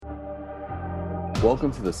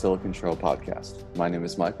Welcome to the Silicon Trail podcast. My name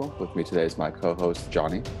is Michael. With me today is my co-host,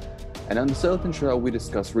 Johnny. And on the Silicon Trail, we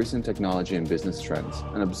discuss recent technology and business trends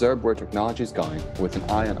and observe where technology is going with an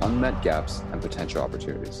eye on unmet gaps and potential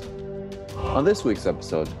opportunities. On this week's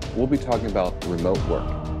episode, we'll be talking about remote work.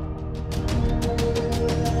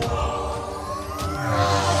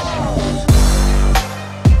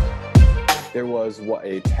 There was,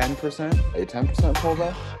 a 10%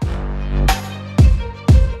 pullback?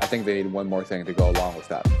 I think they need one more thing to go along with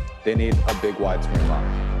that. They need a big widescreen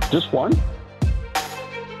line. Just one?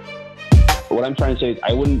 What I'm trying to say is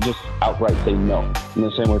I wouldn't just outright say no. In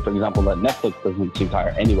the same way, for example, that Netflix doesn't seem to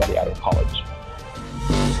hire anybody out of college.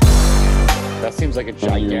 That seems like a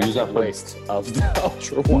gigantic waste of the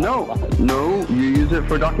ultra wide. No, you use it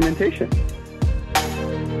for documentation.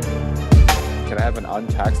 Can I have an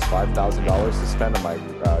untaxed $5,000 to spend on my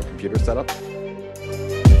computer setup?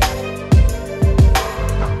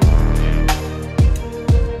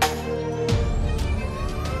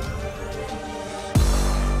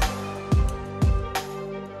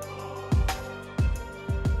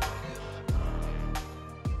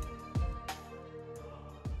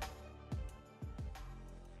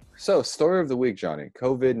 So, story of the week, Johnny.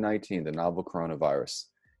 COVID-19, the novel coronavirus.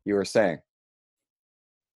 You were saying?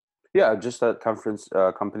 Yeah, just that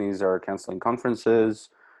companies are canceling conferences.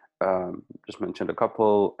 Just mentioned a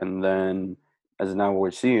couple, and then as now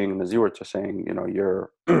we're seeing, and as you were just saying,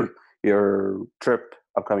 your your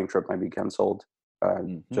upcoming trip might be canceled.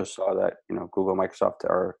 Just saw that Google, Microsoft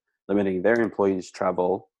are limiting their employees'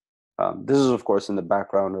 travel. This is, of course, in the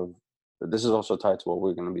background of. This is also tied to what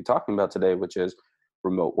we're going to be talking about today, which is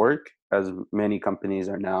remote work, as many companies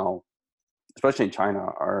are now, especially in China,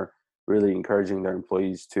 are really encouraging their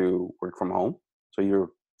employees to work from home. So you're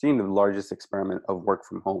seeing the largest experiment of work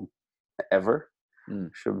from home ever.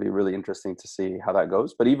 Should be really interesting to see how that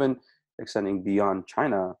goes. But even extending beyond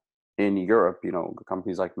China, in Europe,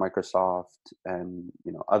 companies like Microsoft and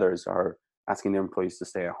others are asking their employees to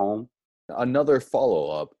stay at home. Another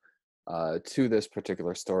follow-up to this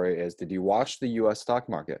particular story is, did you watch the U.S. stock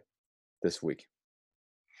market this week?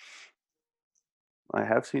 I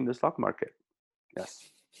have seen the stock market. Yes.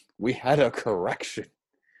 We had a correction.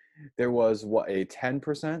 There was a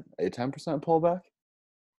 10% pullback?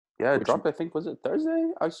 Yeah, it dropped, I think, was it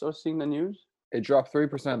Thursday? I saw seeing the news. It dropped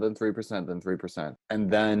 3%, then 3%, then 3%, and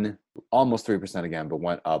then almost 3% again, but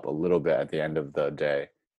went up a little bit at the end of the day.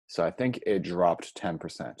 So I think it dropped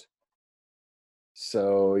 10%.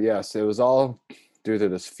 So yes, it was all due to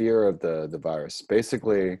this fear of the virus.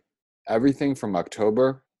 Basically, everything from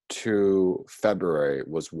October to February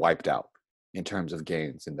was wiped out in terms of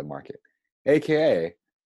gains in the market. AKA,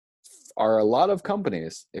 are a lot of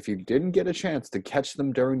companies, if you didn't get a chance to catch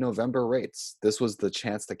them during November rates, this was the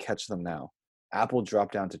chance to catch them now. Apple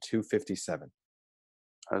dropped down to 257.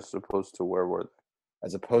 As opposed to where were they?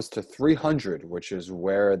 As opposed to 300, which is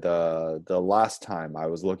where the last time I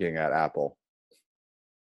was looking at Apple.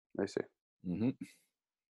 I see. Mm-hmm.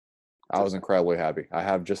 I was incredibly happy. I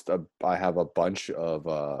have a bunch of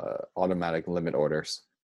automatic limit orders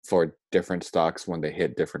for different stocks when they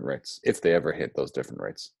hit different rates, if they ever hit those different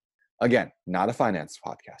rates. Again, not a finance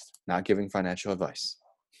podcast, not giving financial advice.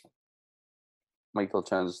 Michael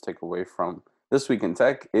Chan's takeaway from This Week in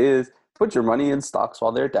Tech is put your money in stocks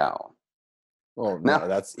while they're down. Well, no,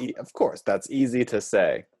 that's easy to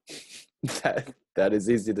say. that is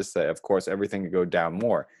easy to say. Of course, everything could go down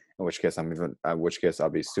more. In which case I'll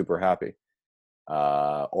be super happy.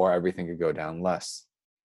 Or everything could go down less.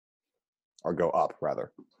 Or go up,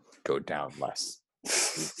 rather. Go down less.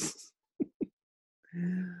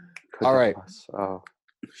 All right.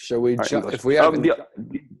 Shall we jump? If we have,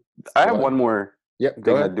 I have one more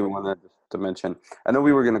thing I do want to mention. I know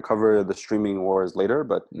we were going to cover the streaming wars later,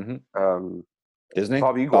 but Disney,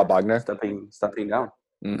 Bob Iger stepping down.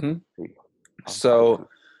 So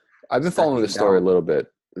I've been following this story a little bit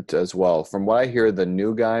as well. From what I hear, the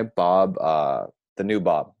new guy, Bob, I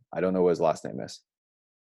don't know what his last name is.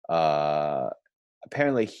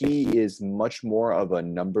 Apparently he is much more of a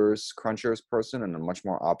numbers crunchers person and a much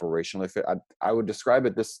more operationally fit. I would describe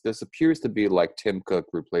it, this appears to be like Tim Cook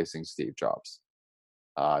replacing Steve Jobs.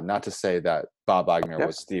 Not to say that Bob Iger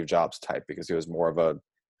was Steve Jobs type, because he was more of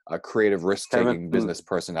a creative risk-taking business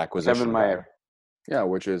person acquisition. Kevin Mayer. Yeah,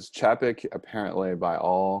 which is Chapek, apparently by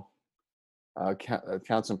all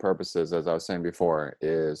counts and purposes, as I was saying before,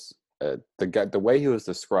 is the way he was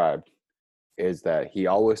described is that he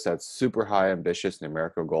always set super high, ambitious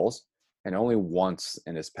numerical goals, and only once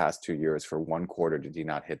in his past 2 years for one quarter did he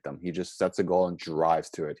not hit them. He just sets a goal and drives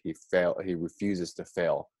to it. He refuses to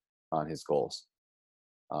fail on his goals.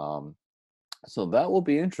 So that will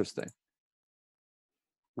be interesting.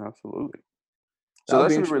 Absolutely. So That'll that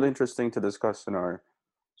be should be interesting. really interesting to discuss in our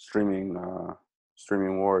streaming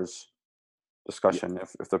streaming wars discussion.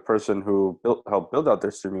 If the person who helped build out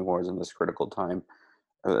their streaming wars in this critical time,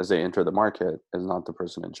 as they enter the market, is not the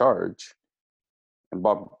person in charge, and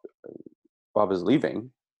Bob is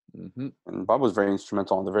leaving, Hmm. and Bob was very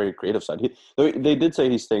instrumental on the very creative side. They did say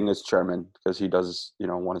he's staying as chairman because he does,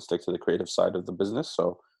 want to stick to the creative side of the business.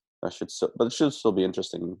 So that should still, but it should still be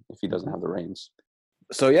interesting if he doesn't Hmm. have the reins.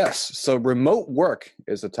 So yes, so remote work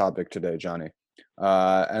is the topic today, Johnny,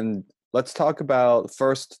 and let's talk about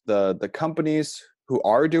first the companies who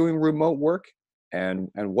are doing remote work and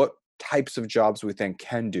what types of jobs we think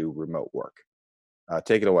can do remote work.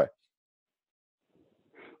 Take it away.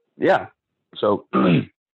 Yeah. So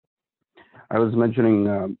I was mentioning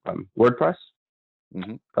WordPress,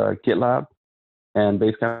 Hmm. GitLab, and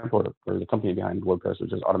Basecamp, or the company behind WordPress,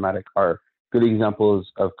 which is Automatic, are good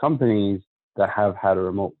examples of companies that have had a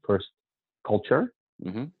remote first culture.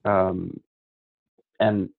 Hmm.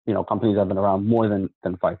 And companies that have been around more than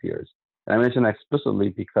 5 years. And I mention that explicitly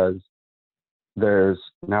because there's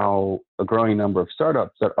now a growing number of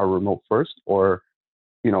startups that are remote first, or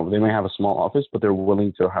they may have a small office, but they're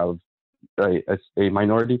willing to have a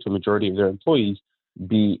minority to majority of their employees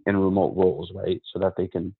be in remote roles, right? So that they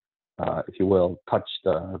can, if you will,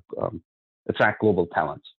 attract global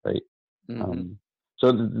talent, right? Hmm.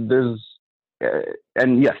 So there's,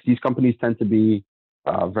 and yes, these companies tend to be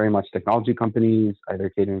very much technology companies, either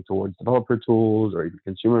catering towards developer tools or even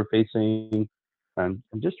consumer facing. And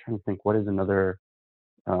I'm just trying to think, what is another?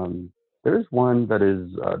 There is one that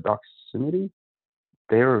is Doximity.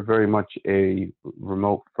 They are very much a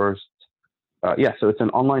remote first. So it's an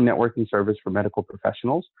online networking service for medical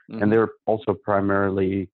professionals, and Hmm. they're also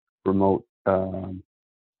primarily remote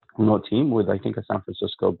remote team with, I think, a San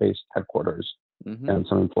Francisco based headquarters Hmm. and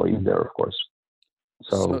some employees there, of course.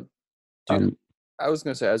 So So do you, um, I was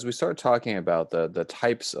going to say, as we start talking about the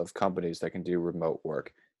types of companies that can do remote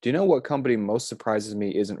work, do you know what company most surprises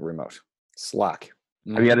me isn't remote? Slack.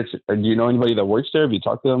 have you had do you know anybody that works there? Have you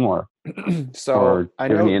talked to them, or So I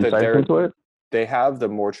do you have know any that insights into it? they have the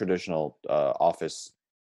more traditional office,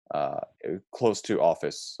 close to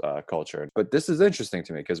office culture. But this is interesting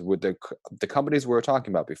to me because with the companies we were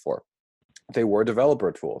talking about before, they were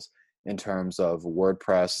developer tools in terms of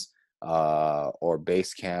WordPress or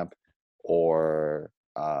Basecamp or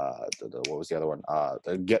what was the other one?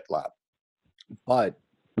 The GitLab. But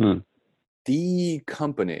Hmm. the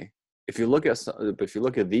company, if you look at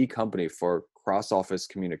the company for cross office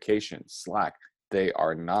communication, Slack, they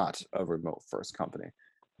are not a remote first company,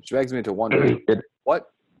 which begs me to wonder it, what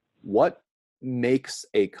what makes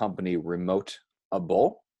a company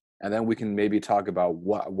remote-able, and then we can maybe talk about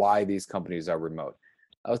why these companies are remote.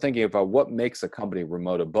 I was thinking about what makes a company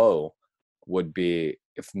remote-able would be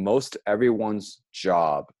if most everyone's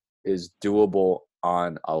job is doable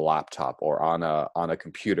on a laptop or on a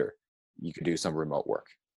computer, you could do some remote work.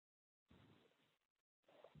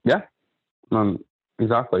 yeah,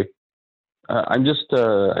 exactly. I just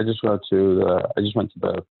went to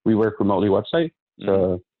the We Work Remotely website. Hmm.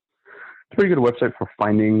 It's a pretty good website for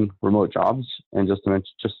finding remote jobs. And just want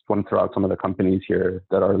to throw out some of the companies here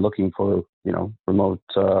that are looking for remote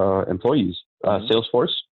employees. Hmm.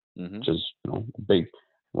 Salesforce, Hmm. which is big.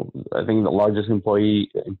 I think the largest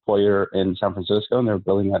employer in San Francisco, and they're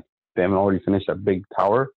building that. They haven't already finished that big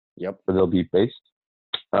tower Yep. where they'll be based.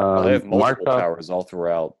 Well, they have multiple Markup, towers all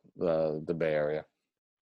throughout the Bay Area.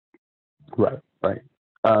 right, right.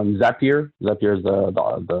 Zapier is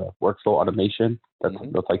the workflow automation.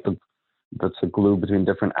 Hmm. That's the glue between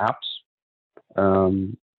different apps.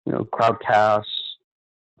 Crowdcast,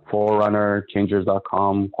 Forerunner,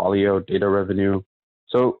 Changers.com, Qualio, Data Revenue.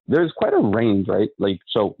 So there's quite a range, right?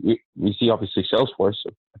 So we see obviously Salesforce,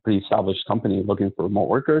 a pretty established company looking for remote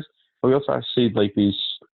workers. But we also see these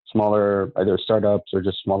smaller, either startups or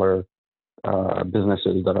just smaller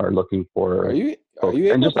businesses that are looking Are for you are folks.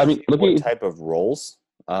 you And able just, to I mean, see what looking, type of roles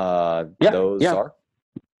yeah, those yeah, are?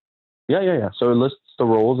 yeah. So it lists the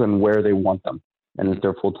roles and where they want them, and if Hmm.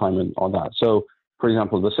 they're full time and all that. So, for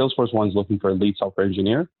example, the Salesforce one's looking for a lead software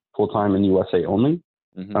engineer, full time in USA only.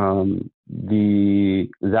 Hmm. The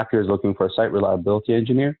Zapier is looking for a site reliability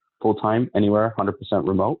engineer, full time, anywhere, 100%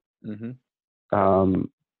 remote. Hmm. Um,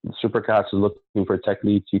 Supercast is looking for a tech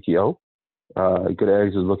lead CTO. Good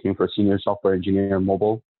Eggs is looking for a senior software engineer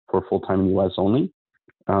mobile for full time in US only.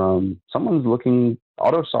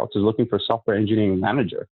 AutoSocks is looking for software engineering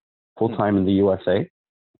manager, full time in the USA.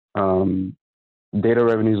 Data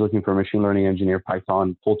Revenue is looking for machine learning engineer,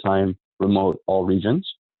 Python, full time, remote, all regions.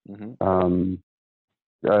 Hmm.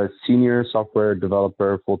 Senior software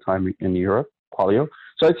developer, full time in Europe, Qualio.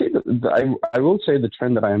 So I think I will say the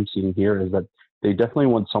trend that I am seeing here is that they definitely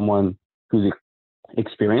want someone who's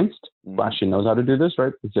experienced, who actually knows how to do this,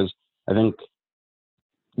 right? Because I think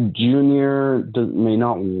junior may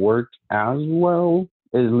not work as well,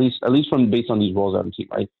 at least from based on these roles I've seen,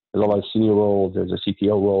 right? There's a lot of senior roles, there's a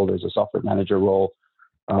CTO role, there's a software manager role.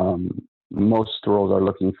 Most roles are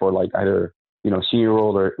looking for like either, senior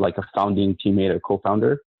role or like a founding teammate or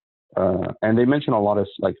co-founder. And they mention a lot of,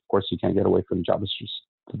 like, of course, you can't get away from Java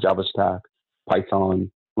stack,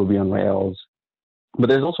 Python, Ruby on Rails. But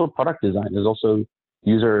there's also product design. There's also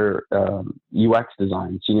user UX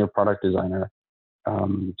design, senior product designer.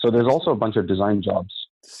 So there's also a bunch of design jobs.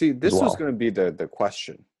 See, this was going to be the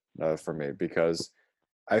question for me, because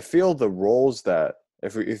I feel the roles that,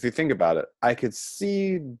 if you think about it, I could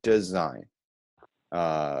see design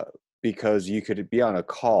because you could be on a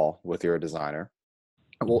call with your designer.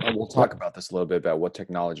 And we'll talk about this a little bit about what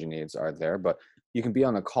technology needs are there, but you can be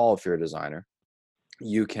on a call if you're a designer.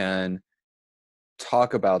 You can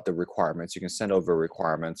talk about the requirements. You can send over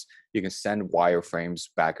requirements. You can send wireframes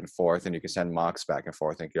back and forth, and you can send mocks back and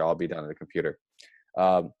forth. It can all be done on the computer.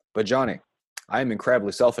 But Johnny, I am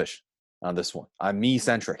incredibly selfish on this one. I'm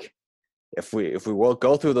me-centric. If we will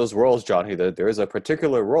go through those roles, Johnny, there is a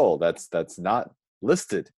particular role that's not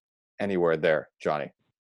listed anywhere there, Johnny.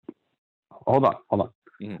 Hold on.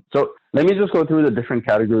 Mm-hmm. So let me just go through the different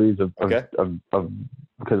categories of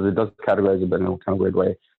because it does categorize a bit in a kind of weird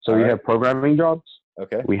way. So we have programming jobs.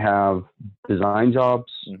 Okay. We have design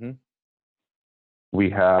jobs. Mm-hmm.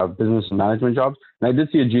 We have business management jobs. And I did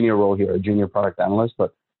see a junior role here, a junior product analyst,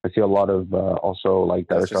 but I see a lot of also like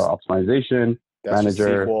data store optimization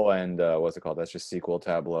manager. Just SQL and what's it called? That's just SQL,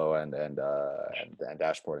 Tableau, and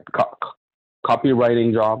dashboarding.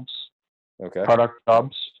 Copywriting jobs. Okay. Product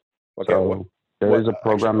jobs. Okay. So there is a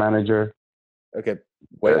program manager. Okay.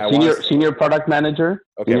 Wait, senior product manager.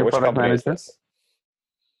 Okay. Senior which product company manager. Is this?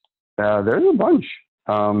 There's a bunch.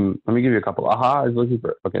 Let me give you a couple. AHA is looking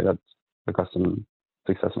for. Okay, that's the custom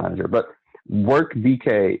success manager. But Work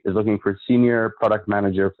BK is looking for senior product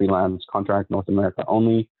manager, freelance, contract, North America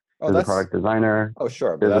only. There's a product designer. Oh,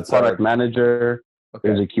 sure. There's a product manager. Okay.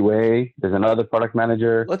 There's a QA. There's another product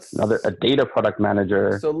manager. A data product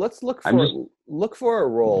manager. So let's look for a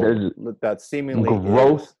role that seemingly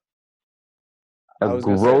growth.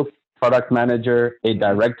 Product manager, a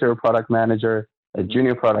director product manager, a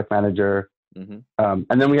junior product manager, and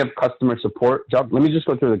then we have customer support jobs. Let me just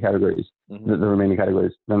go through the categories, the remaining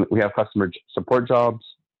categories. Then we have customer support jobs,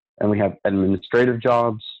 and we have administrative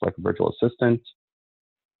jobs like a virtual assistant,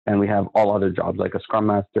 and we have all other jobs like a scrum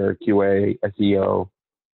master, QA, SEO,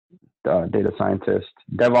 data scientist,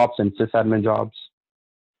 DevOps and sysadmin jobs,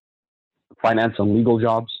 finance and legal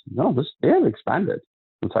jobs. No, they have expanded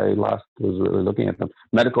since I last was really looking at them.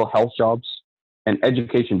 Medical health jobs and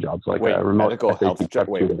education jobs like remote medical health job.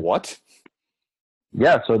 Wait, what?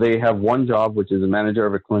 Yeah, so they have one job, which is a manager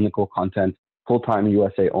of a clinical content, full-time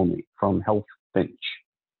USA only, from Health Finch.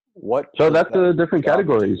 What? So that's the different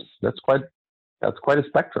categories. That's quite a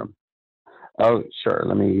spectrum. Oh, sure.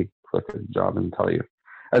 Let me click a job and tell you.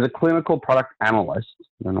 As a clinical product analyst,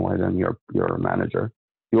 I don't know why then you're a manager.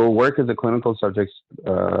 You will work as a clinical subject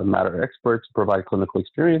matter expert to provide clinical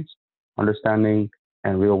experience, understanding,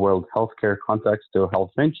 and real-world healthcare context to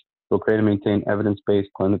Health Finch. You'll create and maintain evidence-based,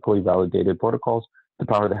 clinically validated protocols to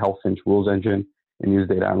power the Health Finch rules engine and use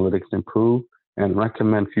data analytics to improve and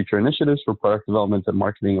recommend future initiatives for product development and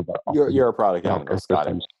marketing of You're a product analyst. Got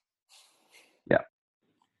it. Yeah.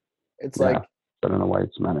 I don't know why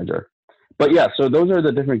it's manager. But yeah, so those are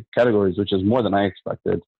the different categories, which is more than I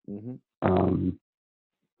expected.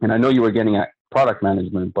 And I know you were getting at product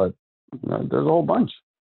management, but there's a whole bunch.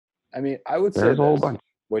 I mean, I would say there's a whole bunch,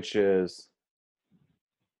 which is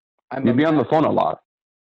you'd be on the phone a lot.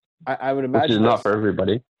 I would imagine, which is not for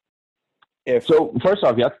everybody. So first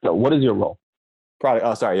off, what is your role? Product.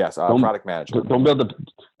 Oh, sorry. Yes, product manager. Don't build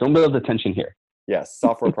the tension here. Yes,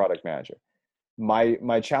 software product manager.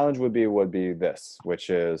 My challenge would be this, which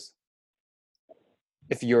is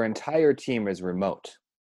if your entire team is remote,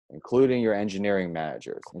 including your engineering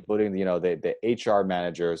managers, including the HR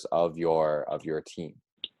managers of your team,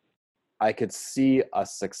 I could see a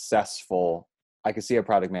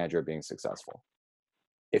product manager being successful.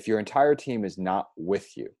 If your entire team is not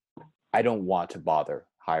with you, I don't want to bother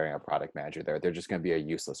hiring a product manager there. They're just going to be a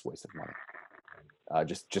useless waste of money.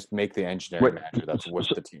 Just make the engineering manager that's with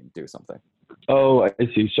the team do something. Oh, I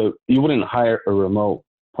see. So you wouldn't hire a remote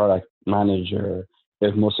product manager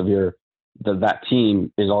if most of that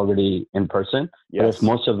team is already in person. Yes. But if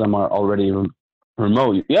most of them are already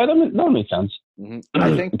remote, yeah, that would make sense.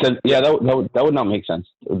 I think because that would not make sense.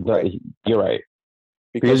 You're right.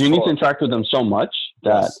 Because you need to interact with them so much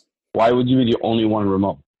that yes. Why would you be the only one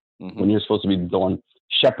remote Mm-hmm. when you're supposed to be the one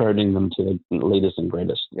shepherding them to the latest and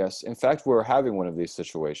greatest? Yes. In fact, we're having one of these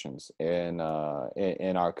situations in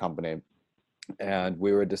our company, and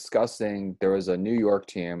we were discussing. There was a New York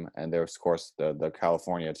team, and there was, of course, the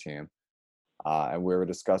California team, and we were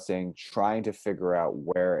discussing trying to figure out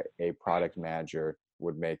where a product manager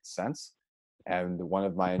would make sense. And one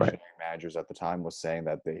of my engineering managers at the time was saying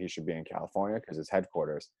that he should be in California because it's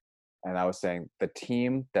headquarters. And I was saying the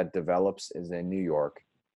team that develops is in New York.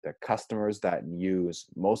 The customers that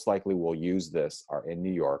most likely will use this are in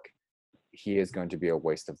New York. He is going to be a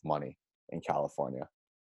waste of money in California.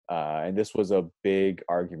 And this was a big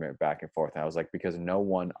argument back and forth. And I was like, because no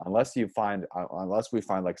one, unless we find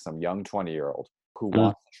like some young 20-year-old who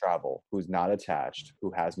wants to travel, who's not attached,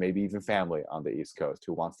 who has maybe even family on the East Coast,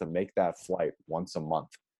 who wants to make that flight once a month.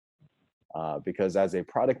 Because as a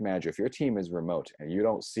product manager, if your team is remote and you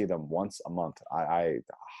don't see them once a month, I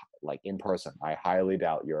like in person, I highly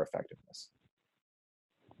doubt your effectiveness.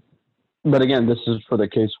 But again, this is for the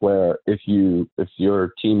case where if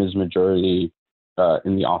your team is majority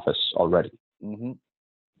in the office already. Mm-hmm.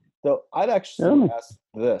 So I'd actually ask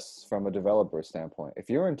this from a developer standpoint.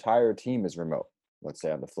 If your entire team is remote, let's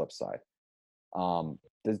say on the flip side, do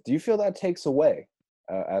you feel that takes away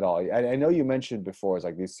at all? I know you mentioned before, it's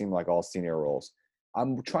like these seem like all senior roles.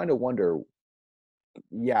 I'm trying to wonder,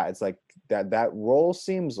 yeah, it's like that role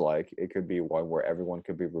seems like it could be one where everyone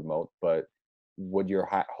could be remote, but would your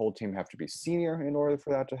whole team have to be senior in order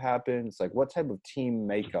for that to happen? It's like, what type of team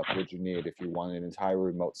makeup would you need if you wanted an entire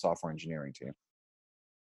remote software engineering team?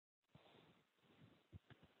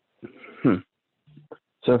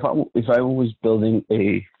 So if I was building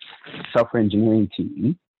a software engineering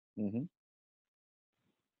team, mm-hmm.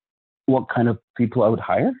 what kind of people I would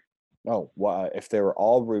hire? Oh, well, if they were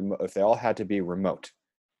all remote, if they all had to be remote,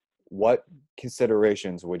 what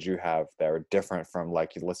considerations would you have that are different from,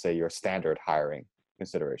 like, let's say, your standard hiring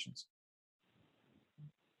considerations?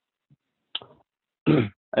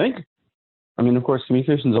 I mean, of course,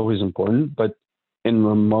 communication is always important, but in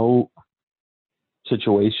remote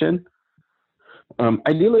situation,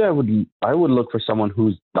 ideally, I would look for someone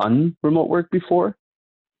who's done remote work before,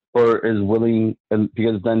 or is willing,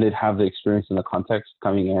 because then they'd have the experience and the context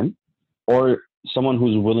coming in, or someone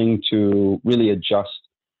who's willing to really adjust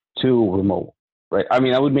to remote, right? I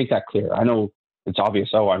mean, I would make that clear. I know it's obvious.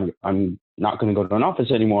 Oh, I'm not going to go to an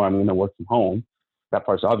office anymore. I'm going to work from home. That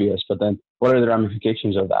part's obvious. But then, what are the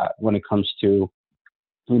ramifications of that when it comes to,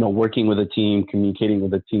 working with a team, communicating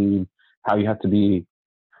with a team? How you have to be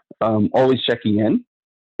always checking in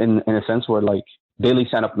a sense where like daily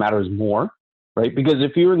stand up matters more, right? Because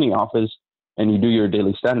if you're in the office and you do your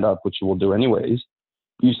daily stand up, which you will do anyways,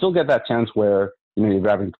 you still get that chance where you're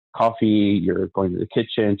grabbing coffee, you're going to the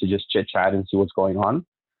kitchen to just chit chat and see what's going on,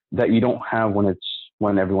 that you don't have when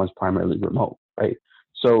everyone's primarily remote, right?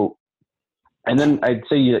 So, and then I'd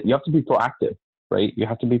say you have to be proactive, right? You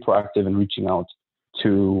have to be proactive in reaching out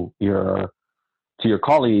to your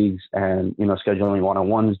colleagues and scheduling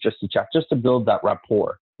one-on-ones just to chat, just to build that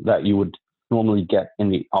rapport that you would normally get in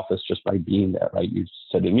the office just by being there, right? You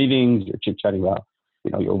sit in meetings, you're chit-chatting about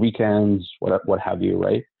your weekends, what have you,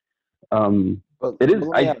 right?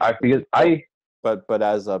 But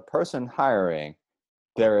as a person hiring,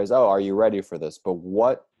 there is, are you ready for this? But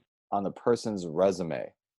what on the person's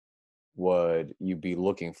resume would you be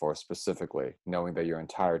looking for specifically, knowing that your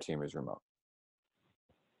entire team is remote?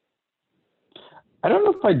 I don't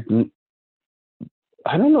know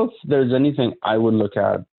if there's anything I would look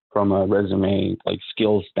at from a resume like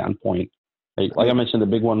skills standpoint. Like I mentioned, the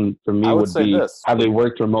big one for me would be have they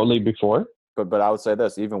worked remotely before? But I would say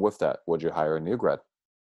this, even with that, would you hire a new grad?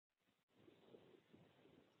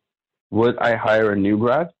 Would I hire a new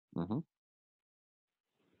grad? Mm-hmm.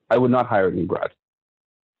 I would not hire a new grad.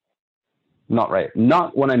 Not right.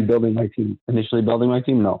 Not when I'm building my team. Initially building my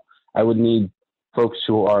team, no. I would need folks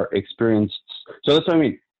who are experienced. So that's what I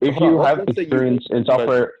mean. If you have experience in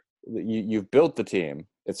software, you've built the team.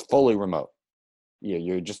 It's fully remote. Yeah,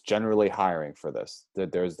 you're just generally hiring for this.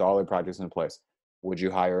 That there's all the projects in place. Would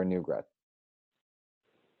you hire a new grad?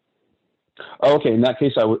 Okay, in that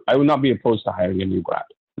case, I would not be opposed to hiring a new grad.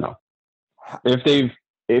 No, if they've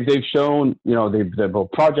shown they've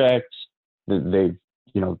built projects, they've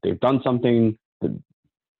done something.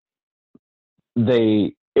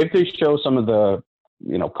 If they show some of the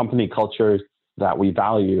company cultures that we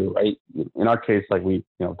value, right? In our case, like we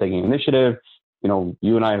taking initiative. You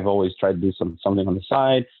and I have always tried to do something on the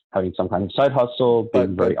side, having some kind of side hustle,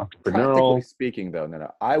 being very entrepreneurial. Practically speaking, though,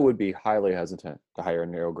 no, I would be highly hesitant to hire a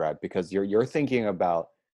new grad because you're thinking about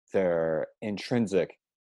their intrinsic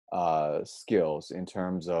skills in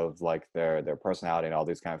terms of like their personality and all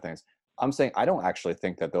these kind of things. I'm saying I don't actually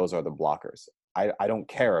think that those are the blockers. I don't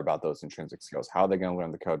care about those intrinsic skills. How are they going to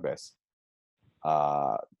learn the code base?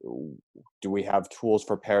 Uh, do we have tools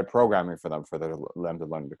for paired programming for them to learn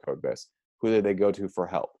the code base? Who do they go to for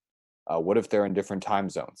help? What if they're in different time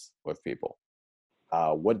zones with people?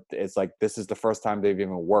 What it's like, this is the first time they've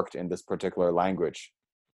even worked in this particular language.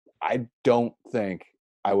 I don't think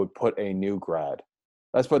I would put a new grad.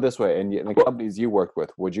 Let's put it this way: in the companies you worked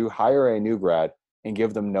with, would you hire a new grad and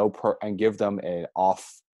give them an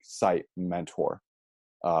off-site mentor?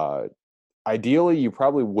 Ideally, you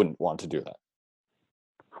probably wouldn't want to do that.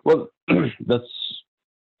 Well, that's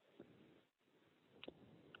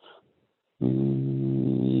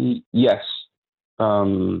yes.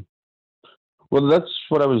 Well, that's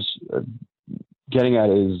what I was getting at.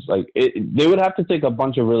 Is like they would have to take a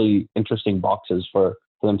bunch of really interesting boxes for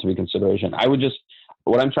them to be consideration.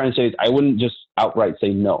 What I'm trying to say is I wouldn't just outright say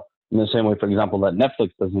no. In the same way, for example, that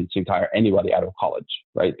Netflix doesn't seem to hire anybody out of college,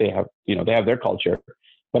 right? They have their culture,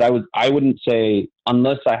 but I wouldn't say,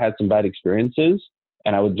 unless I had some bad experiences,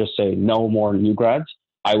 and I would just say no more new grads.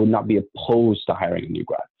 I would not be opposed to hiring a new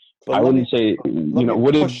grad. But I wouldn't say,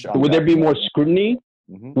 would there be more scrutiny?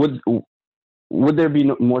 Mm-hmm. Would there be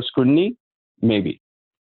more scrutiny? Maybe,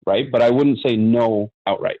 right? But I wouldn't say no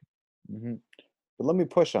outright. Mm-hmm. But let me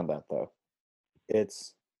push on that though.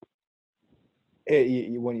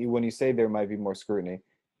 When you say there might be more scrutiny,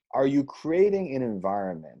 are you creating an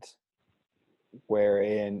environment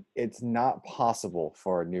wherein it's not possible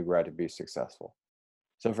for a new grad to be successful?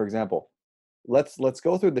 So, for example, let's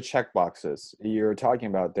go through the check boxes. You're talking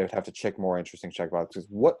about they would have to check more interesting check boxes.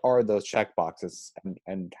 What are those check boxes,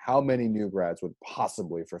 and how many new grads would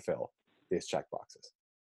possibly fulfill these check boxes?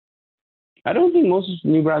 I don't think most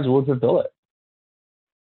new grads would fulfill it.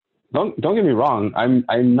 Don't get me wrong.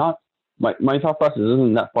 I'm not. My thought process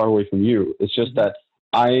isn't that far away from you. It's just that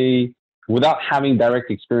without having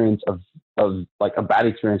direct experience of like a bad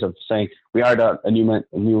experience of saying we hired a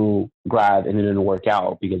new grad and it didn't work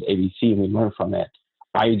out because ABC and we learned from it.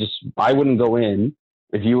 I wouldn't go in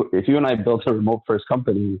if you and I built a remote first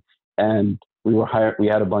company and we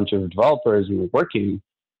had a bunch of developers and we were working.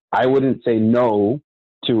 I wouldn't say no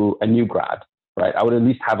to a new grad, right? I would at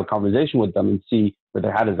least have a conversation with them and see where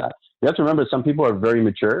their head is at. You have to remember, some people are very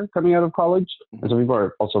mature coming out of college, and some people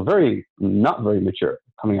are also not very mature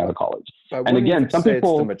coming out of college. And again, some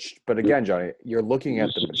people. But again, Johnny, you're looking at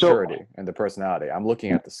the maturity and the personality. I'm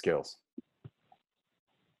looking at the skills.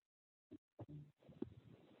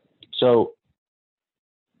 So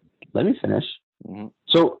let me finish. Mm-hmm.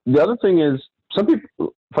 So the other thing is, some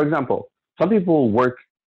people, for example, some people work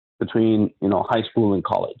between high school and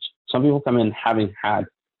college. Some people come in having had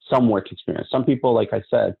some work experience. Some people, like I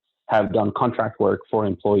said, have done contract work for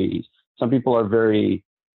employees. Some people are very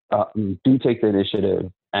do take the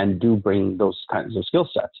initiative and do bring those kinds of skill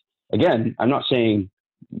sets. Again, I'm not saying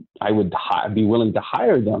I would be willing to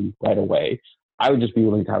hire them right away. I would just be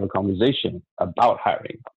willing to have a conversation about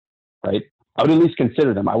hiring them, right? I would at least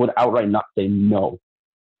consider them. I would outright not say no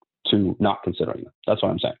to not considering them. That's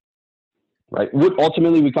what I'm saying, right? Would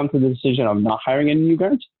ultimately we come to the decision of not hiring any new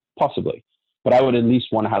grads? Possibly. But I would at least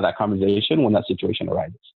want to have that conversation when that situation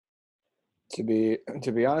arises. To be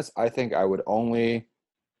honest, I think I would only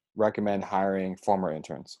recommend hiring former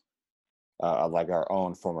interns, like our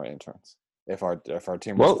own former interns. If our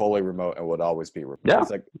team was fully remote, it would always be remote. Yeah.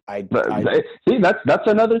 It's like see, that's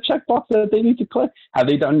another checkbox that they need to click. Have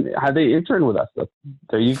they interned with us?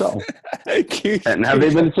 There you go. And have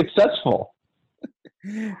they been successful?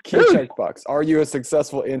 Key checkbox. Are you a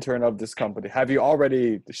successful intern of this company? Have you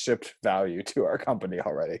already shipped value to our company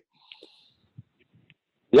already?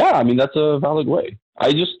 Yeah, I mean, that's a valid way.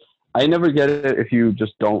 I never get it if you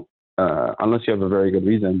just don't, unless you have a very good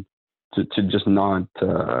reason to just not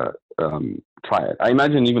try it. I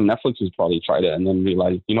imagine even Netflix has probably tried it and then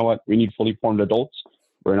realized, you know what, we need fully formed adults.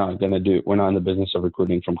 We're not in the business of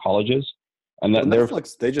recruiting from colleges. And then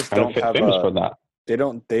Netflix, they just don't have famous for that. They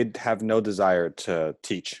have no desire to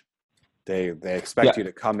teach. They expect you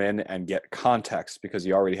to come in and get context because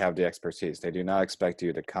you already have the expertise. They do not expect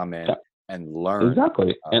you to come in and learn.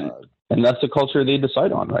 Exactly. And that's the culture they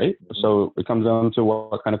decide on, right? Mm-hmm. So it comes down to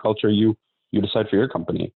what kind of culture you decide for your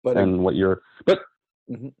company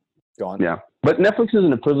mm-hmm. Go on. Yeah. But Netflix is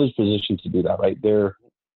in a privileged position to do that, right? They're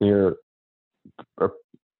if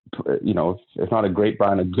not a great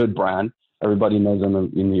brand, a good brand. Everybody knows them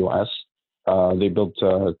in the US. They built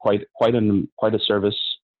quite a service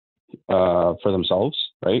for themselves,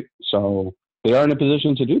 right? So they are in a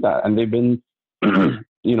position to do that, and they've been,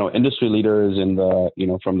 industry leaders in the,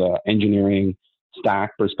 from the engineering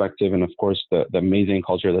stack perspective, and of course the amazing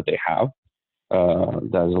culture that they have, that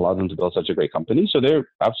has allowed them to build such a great company. So they're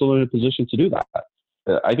absolutely in a position to do that.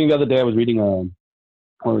 I think the other day I was reading or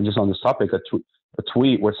just on this topic, a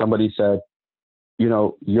tweet where somebody said,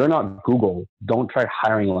 you're not Google. Don't try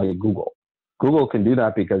hiring like Google. Google can do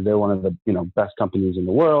that because they're one of the best companies in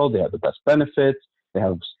the world. They have the best benefits. They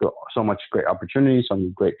have so much great opportunities, so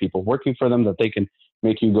many great people working for them that they can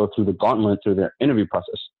make you go through the gauntlet through their interview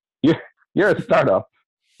process. You're a startup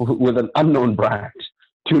with an unknown brand.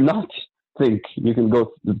 Do not think you can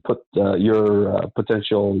go put your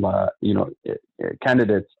potential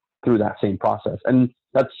candidates through that same process. And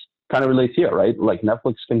that's kind of relates here, right? Like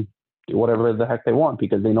Netflix can do whatever the heck they want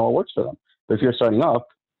because they know what works for them. But if you're starting up,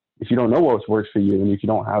 if you don't know what works for you, and if you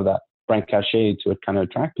don't have that brand cachet to kind of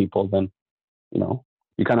attract people, then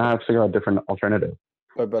you kind of have to figure out a different alternative.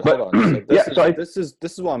 But hold on. So this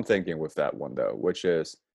is what I'm thinking with that one though, which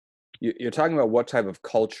is you're talking about what type of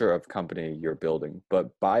culture of company you're building, but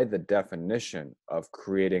by the definition of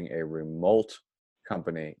creating a remote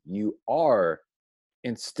company, you are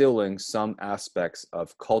instilling some aspects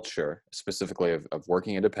of culture, specifically of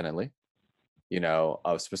working independently,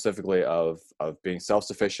 of specifically of being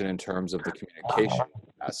self-sufficient in terms of the communication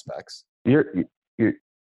aspects. You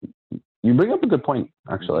bring up a good point,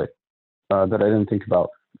 actually, that I didn't think about.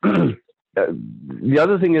 The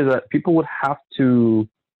other thing is that people would have to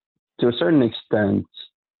a certain extent,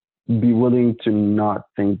 be willing to not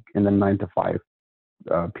think in the 9 to 5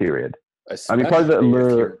 period. Especially part of the allure,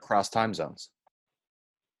 if you're across time zones.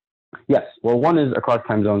 Yes, well, one is across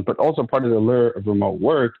time zones, but also part of the allure of remote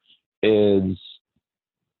work is,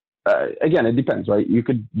 again, it depends, right? You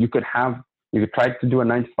could try to do a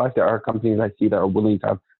 9 to 5. There are companies I see that are willing to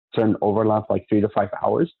have certain overlap, like 3 to 5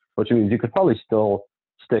 hours, which means you could probably still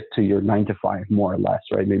stick to your 9 to 5 more or less,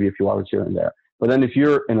 right? Maybe a few hours here and there. But then if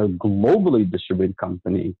you're in a globally distributed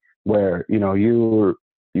company where, you're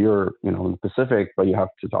in the Pacific, but you have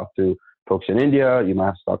to talk to folks in India, you might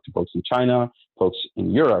have to talk to folks in China, folks in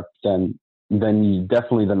Europe, then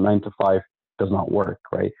definitely the 9 to 5 does not work,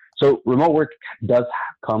 right? So remote work does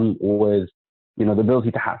come with, the ability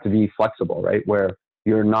to have to be flexible, right? Where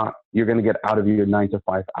you're going to get out of your 9 to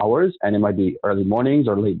 5 hours, and it might be early mornings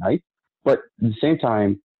or late nights, but at the same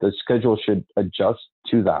time, the schedule should adjust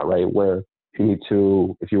to that, right? Where you need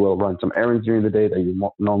to, if you will, run some errands during the day that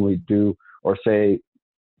you normally do, or say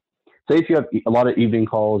if you have a lot of evening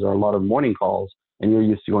calls or a lot of morning calls and you're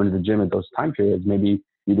used to going to the gym at those time periods, maybe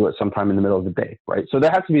you do it sometime in the middle of the day, right? So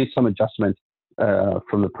there has to be some adjustment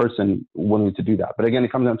from the person willing to do that. But again,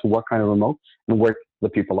 it comes down to what kind of remote and where the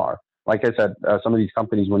people are. Like I said, some of these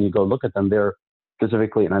companies, when you go look at them, they're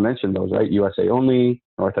specifically, and I mentioned those, right? USA only,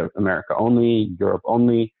 North America only, Europe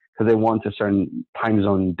only, because they want a certain time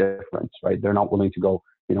zone difference, right? They're not willing to go,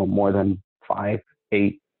 more than 5,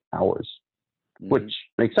 8 hours, which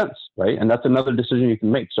makes sense, right? And that's another decision you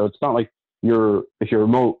can make. So it's not like if you're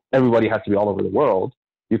remote, everybody has to be all over the world.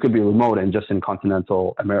 You could be remote and just in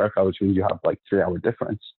continental America, which means you have like 3-hour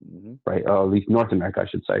difference, right? At least North America, I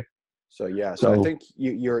should say. So yeah, so I think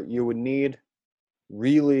you would need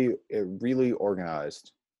really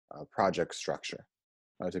organized project structure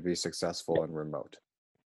to be successful in remote.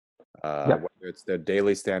 Whether it's the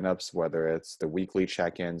daily stand-ups, whether it's the weekly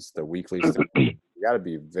check-ins, the weekly stand-ups, you got to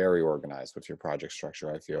be very organized with your project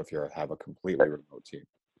structure, I feel, if you have a completely remote team.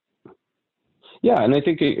 Yeah, and I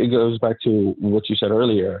think it goes back to what you said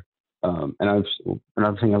earlier. And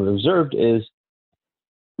another thing I've observed is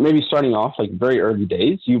maybe starting off like very early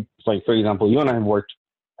days. For example, you and I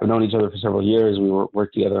have known each other for several years. We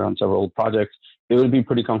worked together on several projects. It would be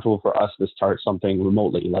pretty comfortable for us to start something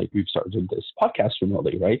remotely, like we've started this podcast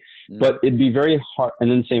remotely, right? But it'd be very hard.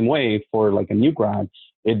 And in the same way, for like a new grad,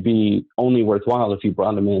 it'd be only worthwhile if you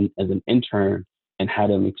brought them in as an intern and had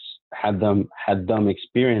them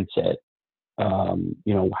experience it.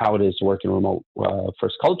 How it is to work in remote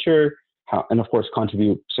first culture, and of course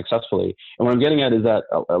contribute successfully. And what I'm getting at is that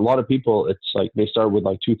a lot of people, it's like they start with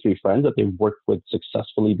like 2-3 friends that they've worked with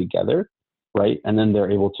successfully together, right? And then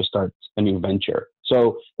they're able to start a new venture.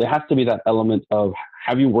 So there has to be that element of,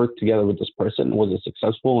 have you worked together with this person? Was it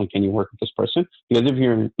successful? And can you work with this person? Because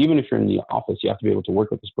even if you're in the office, you have to be able to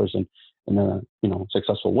work with this person in a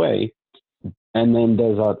successful way. And then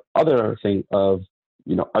there's that other thing of,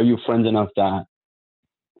 are you friends enough that,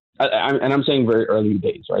 and I'm saying very early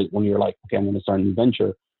days, right? When you're like, okay, I'm going to start a new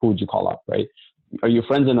venture, who would you call up, right? Are you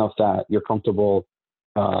friends enough that you're comfortable,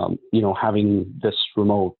 having this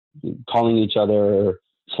remote, calling each other,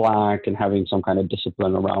 Slack, and having some kind of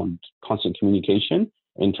discipline around constant communication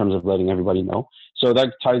in terms of letting everybody know? So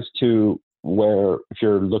that ties to where, if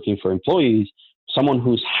you're looking for employees, someone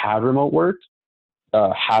who's had remote work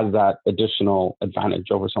has that additional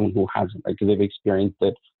advantage over someone who hasn't, right? Because they've experienced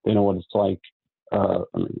it, they know what it's like. I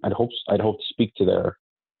mean, I'd hope to speak to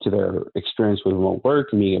their experience with remote work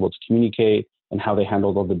and being able to communicate and how they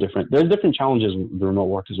handled all the there's different challenges with the remote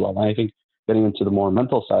work as well. And I think getting into the more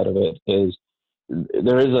mental side of it is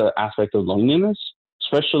there is an aspect of loneliness,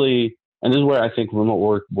 especially, and this is where I think remote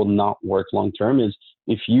work will not work long term, is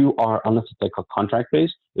if you are, unless it's like a contract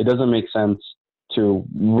based, it doesn't make sense to,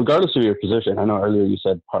 regardless of your position. I know earlier you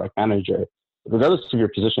said product manager, regardless of your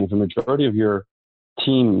position, if the majority of your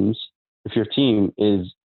if your team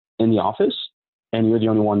is in the office and you're the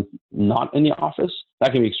only one not in the office,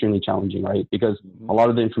 that can be extremely challenging, right? Because a lot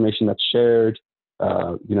of the information that's shared,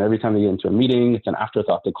 every time they get into a meeting, it's an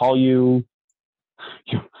afterthought to call you.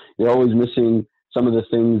 You're always missing some of the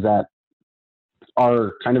things that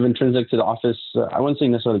are kind of intrinsic to the office. I wouldn't say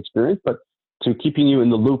necessarily experience, but to keeping you in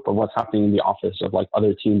the loop of what's happening in the office of like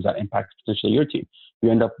other teams that impact potentially your team.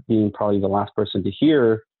 You end up being probably the last person to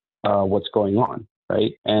hear what's going on,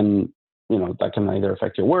 right? And that can either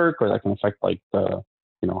affect your work or that can affect like the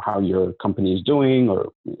how your company is doing or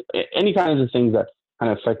any kinds of things that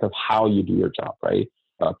kind of affect of how you do your job, right?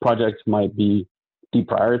 Projects might be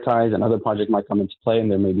deprioritized, another project might come into play, and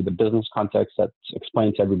there may be the business context that's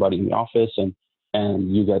explained to everybody in the office,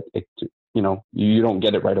 and you get it, you don't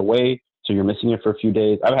get it right away, so you're missing it for a few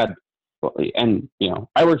days. I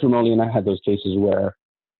worked remotely, and I had those cases where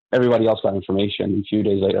everybody else got information, and a few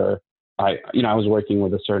days later, I was working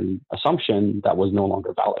with a certain assumption that was no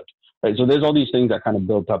longer valid, right? So there's all these things that kind of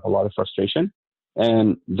built up a lot of frustration,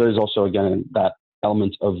 and there's also again that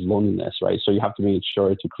element of loneliness, right? So you have to make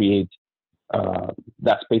sure to create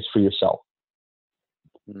that space for yourself.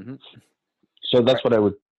 Mm-hmm. So that's what I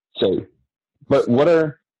would say. But what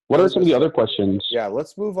are some of the other questions? Yeah,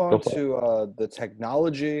 let's move on to the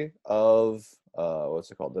technology of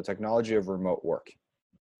the technology of remote work.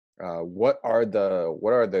 What are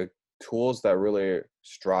the tools that really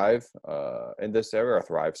strive in this area, or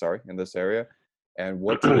thrive, in this area, and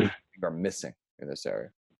what tools are missing in this area?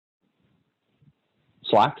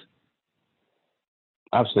 Slack.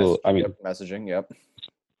 Absolutely. I mean, messaging. Yep.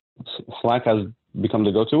 Slack has become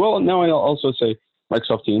the go-to. Well, now I'll also say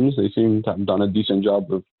Microsoft Teams. They seem to have done a decent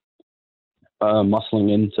job of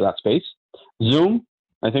muscling into that space. Zoom.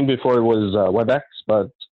 I think before it was WebEx, but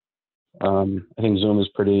I think Zoom is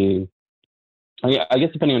pretty. I guess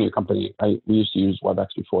depending on your company, we used to use WebEx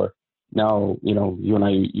before. Now, you and I,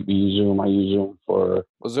 we use Zoom. I use Zoom for.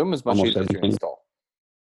 Well, Zoom is much easier to install.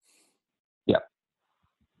 Yeah.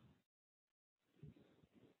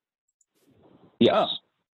 Yes. Oh.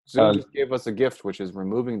 Zoom just gave us a gift, which is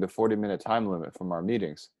removing the 40-minute time limit from our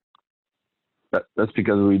meetings. That's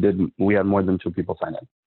because we had more than 2 people sign in.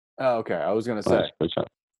 Oh, okay. I was gonna say.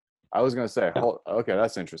 Yeah. Okay,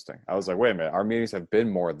 that's interesting. I was like, wait a minute. Our meetings have been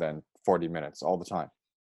more than 40 minutes all the time.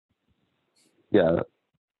 Yeah,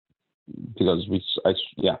 because it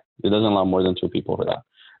doesn't allow more than 2 people for that.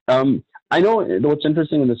 I know what's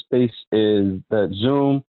interesting in this space is that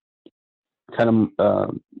Zoom kind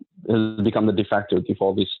of has become the de facto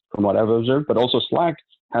default, at least from what I've observed. But also Slack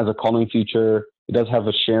has a calling feature. It does have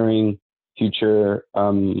a sharing feature.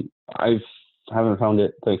 I haven't found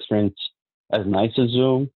the experience as nice as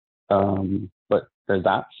Zoom, but there's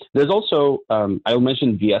that. There's also I'll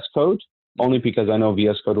mention VS Code only because I know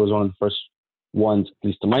VS Code was one of the first ones, at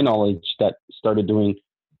least to my knowledge, that started doing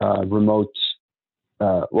remote.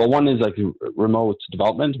 One is like remote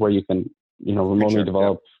development where you can remotely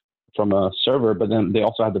develop from a server, but then they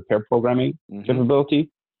also have the pair programming capability.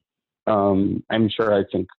 I'm sure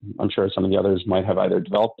some of the others might have either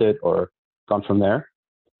developed it or gone from there.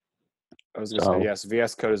 I was going to say, yes,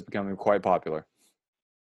 VS Code is becoming quite popular.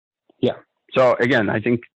 Yeah. So again, I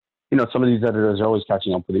think, some of these editors are always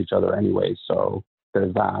catching up with each other anyway. So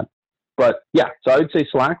there's that. But yeah, so I would say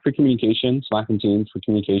Slack for communication, Slack and Teams for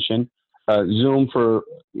communication, Zoom for,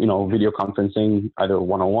 video conferencing, either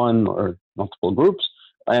one-on-one or multiple groups.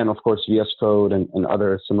 And of course, VS Code and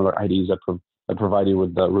other similar IDs that provide you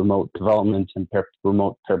with the remote development and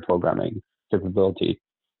remote pair programming capability.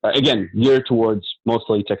 Again, geared towards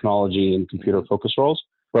mostly technology and computer focus roles.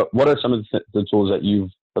 But what are some of the tools that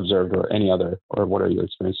you've observed, or any other, or what are your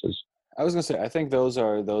experiences? I was gonna say, I think those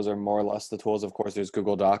are more or less the tools. Of course, there's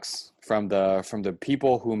Google Docs from the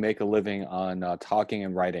people who make a living on talking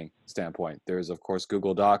and writing standpoint. There's of course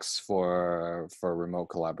Google Docs for remote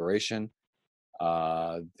collaboration.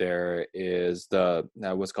 There is there's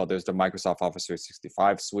the Microsoft Office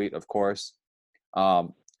 365 suite, of course.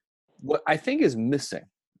 What I think is missing,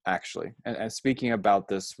 actually, and speaking about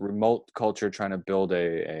this remote culture, trying to build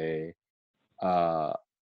a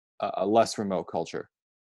less remote culture,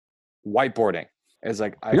 whiteboarding. Is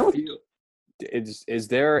like I You know what? feel is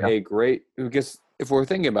there Yeah, a great, because if we're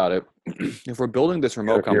thinking about it, if we're building this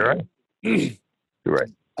remote you're company, right. You're right.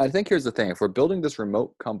 I think here's the thing: if we're building this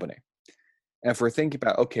remote company, and if we're thinking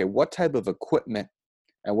about, okay, what type of equipment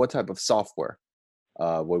and what type of software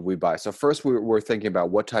would we buy? So first, we're thinking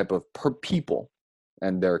about what type of people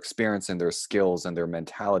and their experience and their skills and their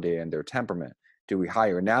mentality and their temperament do we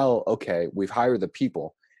hire. Now, okay, we've hired the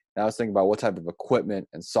people. Now let's think about what type of equipment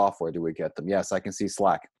and software do we get them. Yes, I can see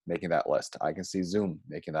Slack making that list. I can see Zoom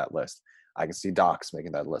making that list. I can see Docs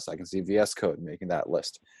making that list. I can see VS Code making that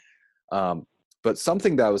list. Um, but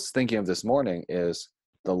something that I was thinking of this morning is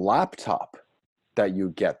the laptop that you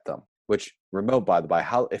get them, which remote, by the by,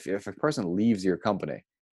 how if a person leaves your company,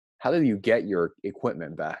 how do you get your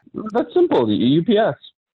equipment back? That's simple. The UPS.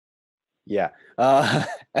 Yeah. That's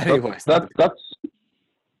Anyways, that's.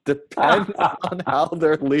 depends on how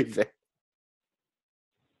they're leaving.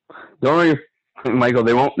 Don't worry, Michael.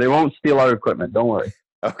 They won't steal our equipment. Don't worry.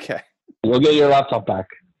 Okay. You'll get your laptop back,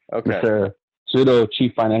 Okay. Mr. Pseudo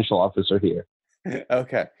Chief Financial Officer here.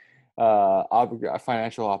 Okay.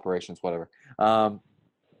 Financial operations, whatever.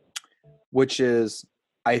 Which is,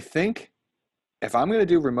 I think, if I'm going to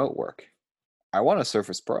do remote work, I want a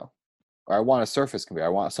Surface Pro, or I want a Surface computer. I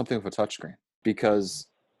want something with a touchscreen, because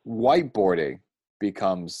whiteboarding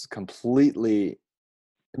becomes completely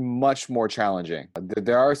much more challenging.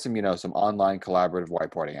 There are some online collaborative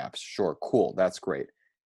whiteboarding apps. Sure, cool, that's great.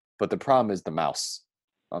 But the problem is the mouse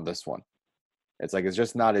on this one. It's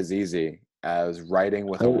just not as easy as writing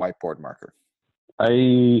with a whiteboard marker.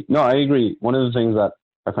 I agree. One of the things that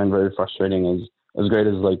I find very frustrating is as great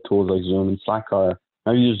as like tools like Zoom and Slack are.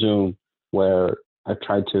 I've used Zoom where I've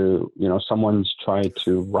tried to, someone's tried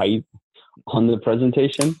to write on the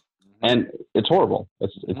presentation, and it's horrible.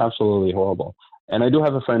 It's absolutely horrible. And I do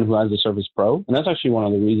have a friend who has the Surface Pro, and that's actually one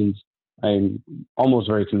of the reasons I'm almost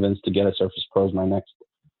very convinced to get a Surface Pro as my next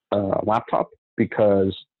laptop,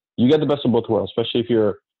 because you get the best of both worlds, especially if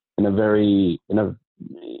you're in a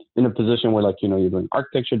position where you're doing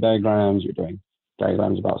architecture diagrams, you're doing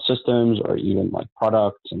diagrams about systems or even like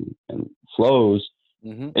products and flows.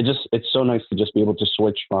 Mm-hmm. It's so nice to just be able to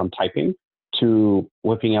switch from typing to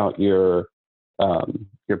whipping out your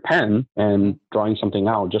pen and drawing something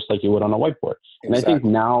out just like you would on a whiteboard. Exactly. And I think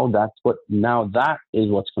that is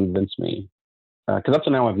what's convinced me, because up to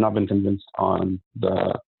now I've not been convinced on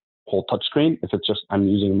the whole touchscreen if it's just I'm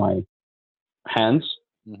using my hands.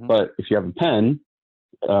 Mm-hmm. But if you have a pen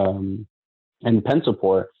and pen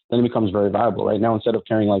support, then it becomes very valuable. Right now, instead of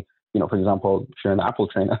carrying for example, if you're an Apple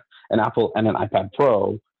trainer, an Apple and an iPad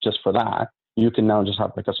Pro just for that, you can now just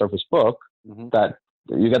have like a Surface Book that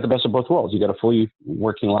you get the best of both worlds. You get a fully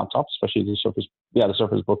working laptop, especially the Surface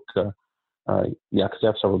Book. Because they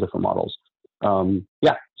have several different models. So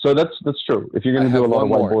that's true. If you're going to do a lot of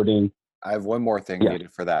whiteboarding, I have one more thing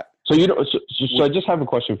needed for that. So I just have a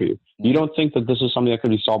question for you. You don't think that this is something that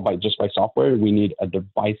could be solved by software? We need a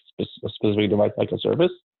specific device like a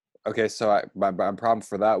Surface? Okay, so my problem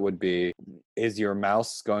for that would be: is your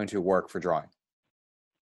mouse going to work for drawing?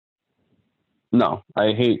 No,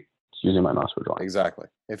 I hate using my mouse for drawing. Exactly.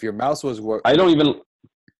 If your mouse was I don't even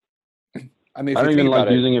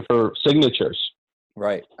like using it for signatures.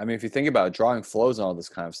 Right. I mean, if you think about it, drawing flows and all this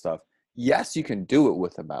kind of stuff, yes, you can do it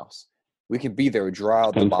with a mouse. We can be there, draw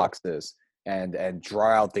out the boxes and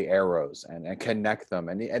draw out the arrows and connect them.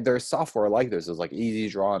 And there's software like this. There's like Easy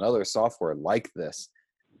Draw and other software like this.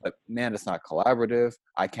 But man, it's not collaborative.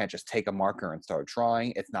 I can't just take a marker and start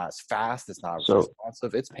drawing. It's not as fast. It's not as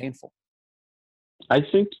responsive. It's painful. I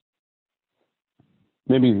think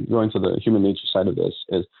maybe going to the human nature side of this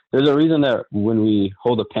is there's a reason that when we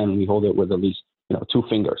hold a pen, we hold it with at least 2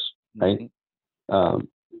 fingers, right?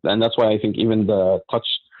 Mm-hmm. And that's why I think even the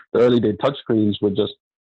early day touchscreens would just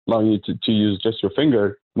allow you to use just your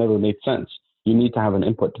finger never made sense. You need to have an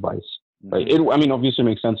input device, right? It obviously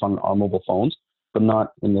makes sense on our mobile phones, but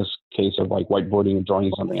not in this case of like whiteboarding and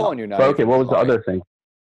drawing something out. But okay, what was the other thing?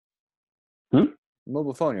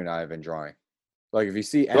 Mobile phone, you're not even drawing. Like if you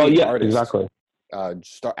see any artist exactly.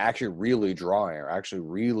 Start actually really drawing or actually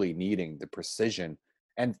really needing the precision,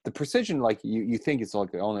 and the precision, like you think it's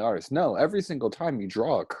like the only artist. No, every single time you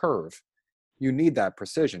draw a curve, you need that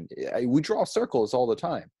precision. We draw circles all the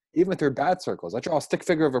time, even if they're bad circles. I draw a stick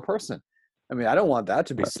figure of a person. I mean, I don't want that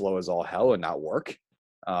to be slow as all hell and not work.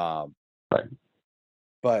 Right.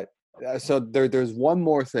 But so there's one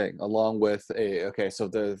more thing along with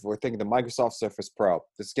we're thinking the Microsoft Surface Pro.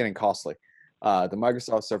 This is getting costly. The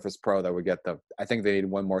Microsoft Surface Pro that we get them, I think they need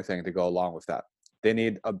one more thing to go along with that. They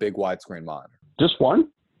need a big widescreen monitor. Just one?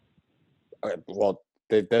 Okay, well,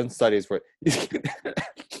 they've done studies where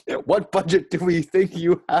What budget do we think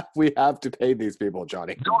we have to pay these people,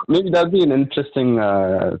 Johnny? Maybe that'd be an interesting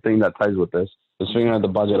thing that ties with this. Is figuring out the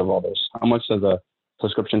budget of all this. How much does a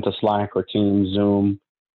subscription to Slack or Teams, Zoom,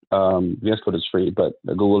 VS Code is free, but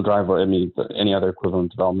the Google Drive or any other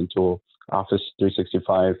equivalent development tool, Office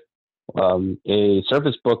 365, a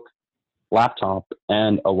Surface Book laptop,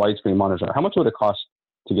 and a widescreen monitor. How much would it cost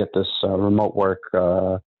to get this remote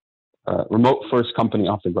first company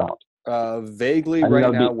off the ground? Vaguely,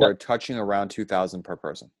 right now we're touching around $2,000 per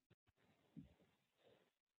person.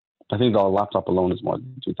 I think the laptop alone is more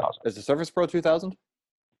than $2,000. Is the Surface Pro $2,000?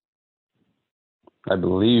 I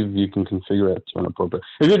believe you can configure it to an appropriate.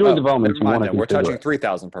 If you're doing development, you want to. We're touching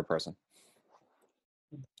 $3,000 per person.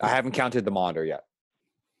 I haven't counted the monitor yet.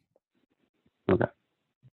 Okay,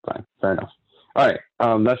 fine, fair enough. All right,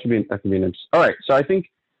 that could be an interesting. All right, so I think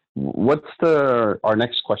what's our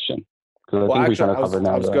next question? Because I think we kind of covered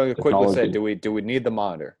now. I was going to quickly say, do we need the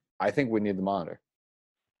monitor? I think we need the monitor.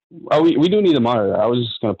 Oh, we do need a monitor. I was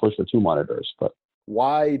just going to push for 2 monitors, but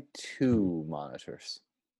why 2 monitors?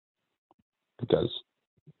 Because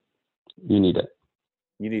you need it.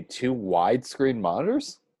 You need 2 widescreen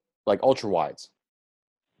monitors, like ultra wides.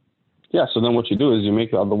 Yeah. So then what you do is you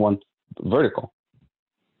make the other one vertical.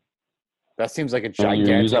 That seems like a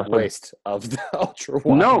gigantic waste of the ultra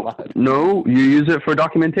wide. No, you use it for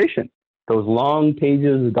documentation. Those long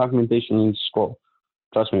pages of documentation you scroll.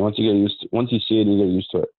 Trust me, once you see it, you get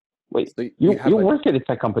used to it. Wait, so you work at a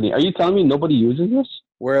tech company. Are you telling me nobody uses this?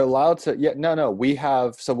 We're allowed to. Yeah, no. We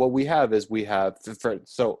have. So what we have is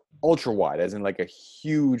so ultra wide, as in like a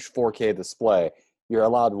huge 4K display. You're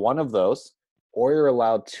allowed 1 of those, or you're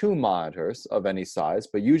allowed 2 monitors of any size.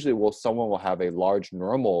 But usually, someone will have a large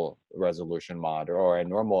normal resolution monitor or a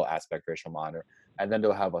normal aspect ratio monitor, and then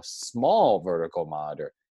they'll have a small vertical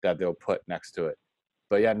monitor that they'll put next to it.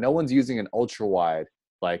 But yeah, no one's using an ultra wide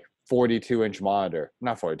like 42-inch monitor,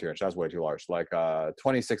 not 42-inch, that's way too large, like a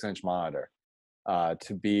 26-inch monitor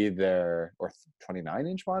to be there, or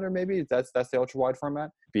 29-inch monitor maybe, that's the ultra-wide format,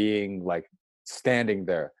 being like standing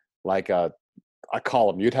there like a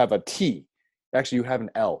column. You'd have a T. Actually, you have an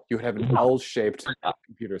L. You would have an L-shaped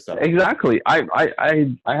computer setup. Exactly. I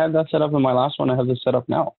had that set up in my last one. I have this set up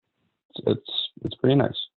now. It's pretty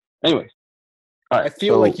nice. Anyway. Right, I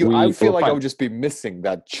feel like I would just be missing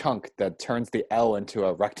that chunk that turns the L into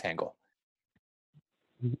a rectangle.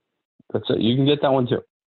 That's it. You can get that one too.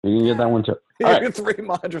 All right. 3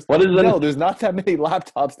 monitors. What is No, there's not that many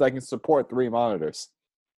laptops that can support 3 monitors.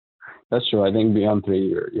 That's true. I think beyond 3,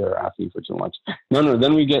 you're asking for too much. No.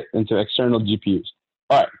 Then we get into external GPUs.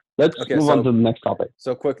 All right. Let's move on to the next topic.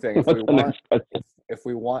 So quick thing. If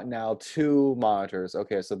we want now 2 monitors.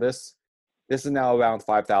 Okay, so this is now around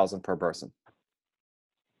 $5,000 per person.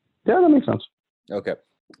 Yeah, that makes sense. Okay.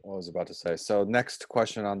 What I was about to say. So next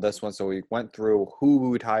question on this one. So we went through who we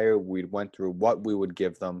would hire. We went through what we would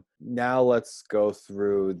give them. Now let's go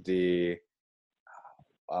through the,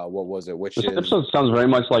 what was it? This episode sounds very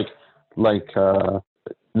much like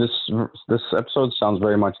this episode sounds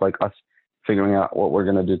very much like us figuring out what we're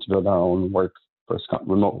going to do to build our own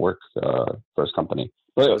remote work first company.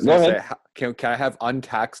 But go ahead. Can I have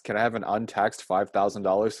untaxed? Can I have an untaxed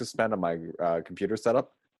 $5,000 to spend on my computer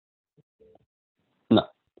setup? No.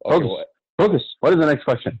 Okay, Focus. What is the next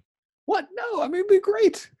question? What? No, I mean, it'd be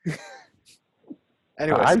great.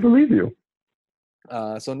 Anyways. I believe you.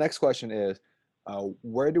 So next question is,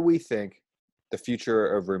 where do we think the future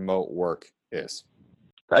of remote work is?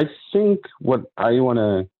 I think what I want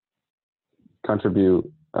to contribute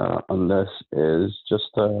on this is just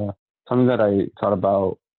something that I thought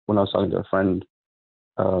about when I was talking to a friend.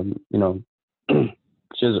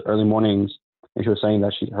 She has early mornings, and she was saying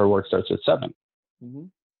that her work starts at 7. Mm-hmm.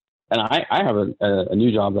 And I have a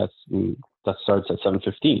new job that starts at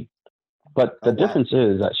 7:15. But the difference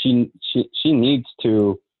is that she needs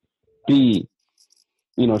to be,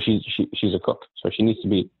 she's a cook, so she needs to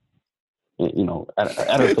be, at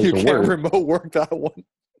her place of work. You can't remote work that one.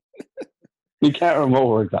 You can't remote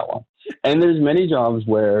work that one. And there's many jobs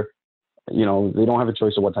where, they don't have a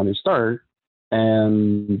choice of what time they start,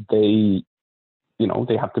 and they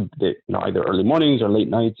have to, either early mornings or late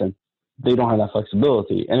nights, and they don't have that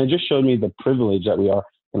flexibility. And it just showed me the privilege that we are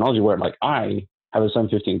in technology, where like I have a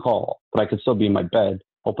 7:15 call, but I could still be in my bed,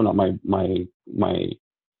 open up my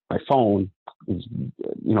phone,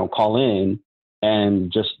 call in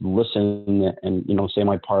and just listen and, say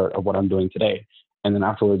my part of what I'm doing today. And then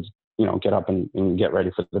afterwards, get up and get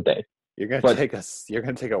ready for the day. You're going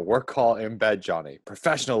to take a work call in bed, Johnny.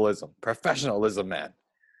 Professionalism, man.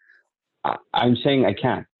 I'm saying I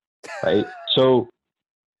can't, right? So,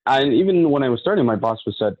 and even when I was starting, my boss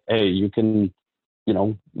was said, hey, you can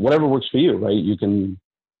whatever works for you, right? You can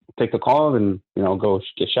take the call and, go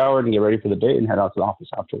get showered and get ready for the day and head out to the office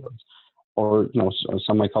afterwards. Or, some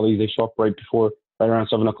of my colleagues, they show up right around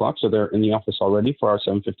 7 o'clock. So they're in the office already for our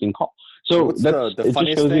 7:15 call. So what's the it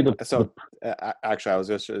funniest just shows thing? you Actually, I was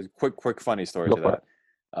just a quick funny story to that.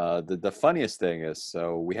 The funniest thing is,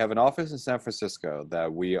 so we have an office in San Francisco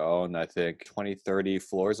that we own, I think 20-30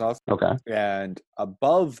 floors of. Okay. And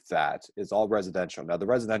above that is all residential. Now the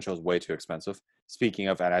residential is way too expensive. Speaking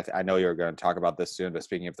of, and I know you're going to talk about this soon, but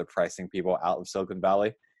speaking of the pricing people out of Silicon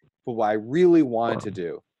Valley, but what I really wanted to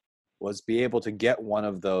do was be able to get one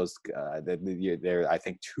of those, they're, I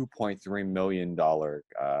think, $2.3 million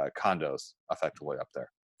condos effectively up there.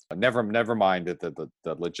 Never mind the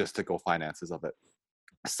logistical finances of it.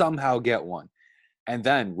 Somehow get one. And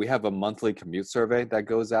then we have a monthly commute survey that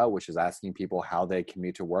goes out, which is asking people how they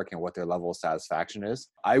commute to work and what their level of satisfaction is.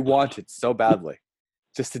 I wanted so badly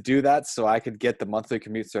just to do that so I could get the monthly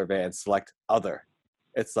commute survey and select other.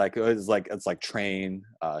 It's like train,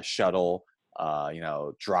 shuttle,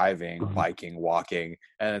 driving, biking, walking,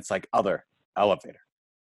 and it's like other, elevator.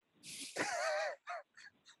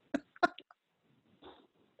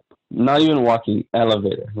 Not even walking,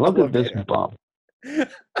 elevator. Look at this bump.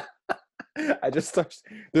 I just start,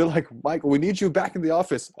 they're like, Michael, we need you back in the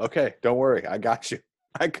office. Okay, don't worry, I got you.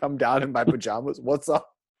 I come down in my pajamas. What's up?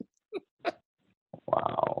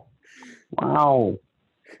 Wow.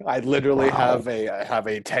 I literally have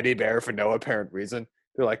a teddy bear for no apparent reason.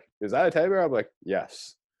 They're like, is that a teddy bear? I'm like,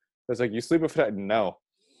 yes. It's like, you sleep with it? No.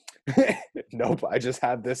 Nope, I just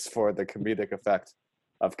had this for the comedic effect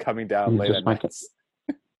of coming down late at night.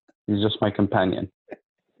 He's just my companion.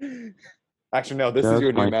 Actually, no, this is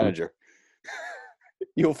your new manager.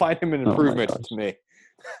 You'll find him an improvement to me.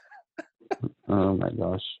 Oh my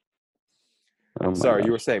gosh. Sorry,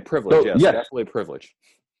 you were saying privilege. So, yes, definitely privilege.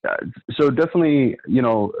 So definitely,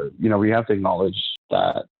 we have to acknowledge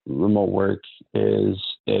that remote work is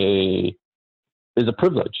a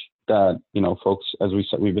privilege that, folks, as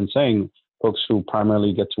we've been saying, folks who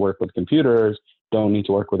primarily get to work with computers don't need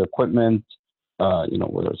to work with equipment,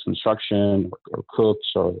 whether it's construction or cooks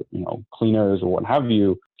or, cleaners or what have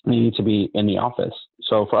you, need to be in the office.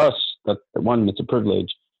 So for us, that one, it's a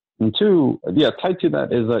privilege. And two, tied to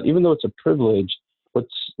that is that even though it's a privilege, we've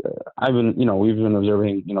been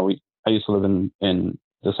observing, I used to live in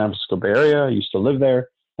the San Francisco Bay Area. I used to live there.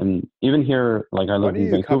 And even here, like I live in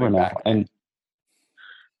Vancouver now. And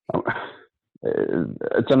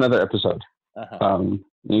it's another episode. Uh-huh.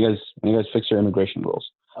 You guys fix your immigration rules.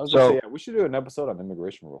 I was going to say, we should do an episode on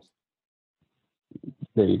immigration rules.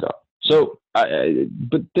 There you go. So,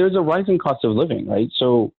 but there's a rising cost of living, right?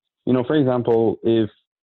 So, for example, if,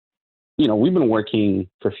 we've been working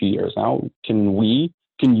for a few years now, can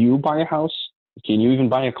you buy a house? Can you even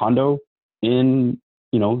buy a condo in,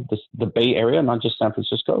 the Bay Area, not just San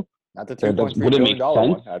Francisco? Not the $2.3 million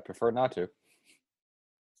one. I'd prefer not to.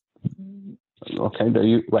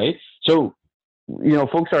 Okay, right? So,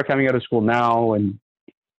 folks are coming out of school now, and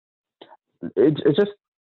it's just,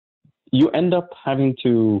 you end up having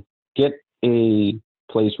to get a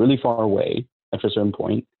place really far away after a certain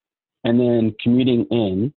point, and then commuting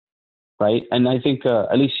in, right? And I think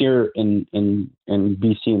at least here in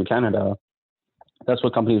BC and Canada, that's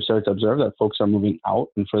what companies start to observe, that folks are moving out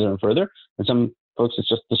and further. And some folks, it's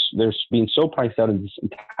just they're being so priced out of this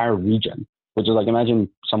entire region, which is like, imagine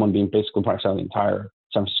someone being basically priced out of the entire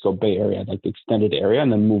San Francisco Bay Area, like the extended area,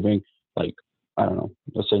 and then moving, like, I don't know,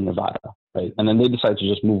 let's say Nevada, right? And then they decide to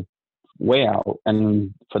just move way out.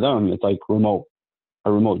 And for them, it's like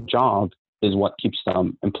a remote job is what keeps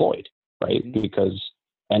them employed, right? Mm-hmm.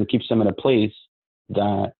 And keeps them in a place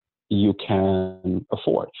that you can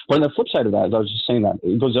afford. But on the flip side of that, as I was just saying, that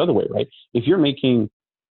it goes the other way, right? If you're making,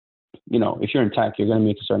 if you're in tech, you're going to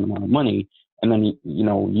make a certain amount of money. And then,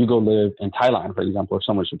 you go live in Thailand, for example, or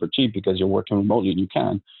somewhere super cheap because you're working remotely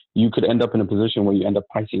and you could end up in a position where you end up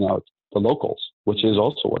pricing out the locals, which is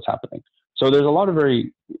also what's happening. So there's a lot of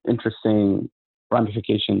very interesting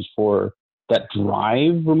ramifications for that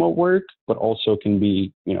drive remote work, but also can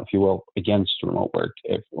be, if you will, against remote work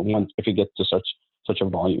if it gets to such a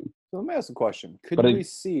volume. So let me ask a question. Could we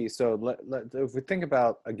see, so if we think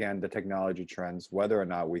about, again, the technology trends, whether or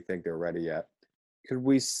not we think they're ready yet, could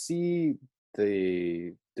we see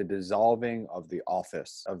the dissolving of the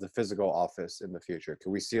office, of the physical office in the future?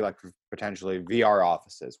 Could we see like potentially VR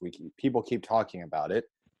offices? People keep talking about it.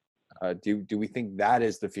 Do we think that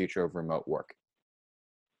is the future of remote work?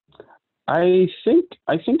 I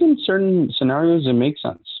think in certain scenarios it makes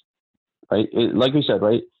sense, right? Like we said,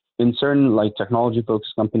 right? In certain like technology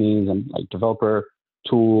focused companies and like developer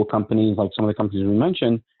tool companies, like some of the companies we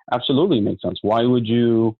mentioned, absolutely makes sense. Why would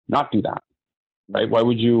you not do that, right? Why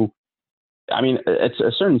would you? I mean, it's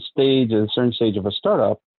a certain stage, of a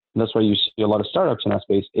startup. And that's why you see a lot of startups in that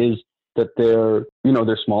space. Is that they're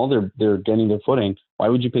small, they're getting their footing. Why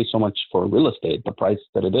would you pay so much for real estate, the price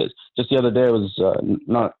that it is? Just the other day, it was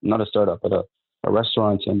not a startup, but a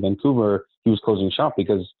restaurant in Vancouver. He was closing shop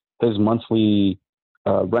because his monthly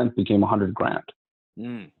rent became $100,000.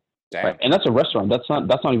 Damn. Right, and that's a restaurant. That's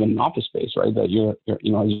not even an office space, right? That you're as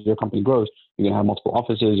your company grows, you're gonna have multiple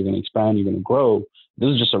offices. You're gonna expand. You're gonna grow.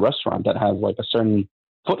 This is just a restaurant that has like a certain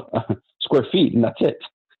square feet, and that's it.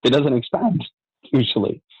 It doesn't expand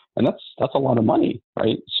usually, and that's a lot of money,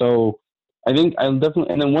 right? So I think I'll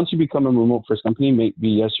definitely. And then once you become a remote first company, maybe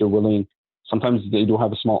yes, you're willing. Sometimes they do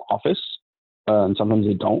have a small office, and sometimes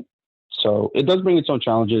they don't. So it does bring its own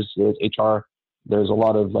challenges. There's HR. There's a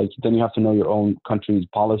lot of then you have to know your own country's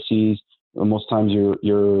policies. Most times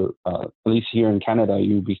you're at least here in Canada,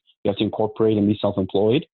 you have to incorporate and be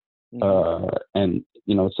self-employed. And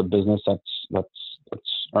it's a business that's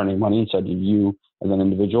earning money instead of you as an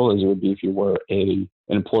individual as it would be if you were an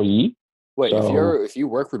employee. Wait, so, if you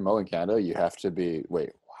work remote in Canada, you have to be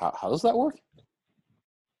how does that work?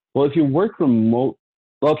 Well, if you work remote,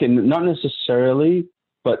 okay, not necessarily,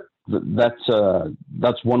 but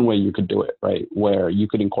that's one way you could do it, right? Where you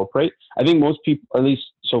could incorporate. I think most people, at least,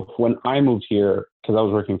 so when I moved here, because I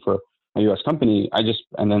was working for a U.S. company,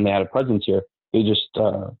 and then they had a presence here, they just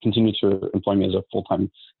continued to employ me as a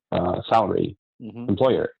full-time salary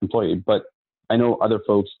employee. But I know other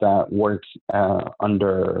folks that work as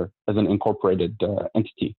an incorporated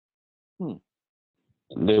entity.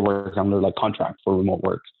 They work under like contract for remote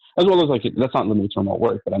work, as well as that's not limited to remote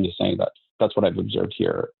work, but I'm just saying that's what I've observed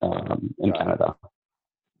here in Canada.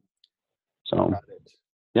 So,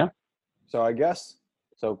 yeah. So I guess,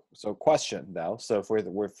 so question now. So if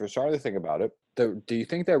we're starting to think about it, do you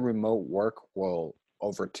think that remote work will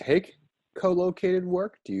overtake co-located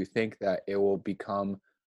work? Do you think that it will become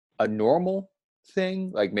a normal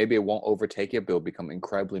thing? Like maybe it won't overtake it, but it'll become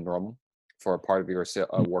incredibly normal for a part of your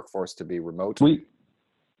workforce to be remote?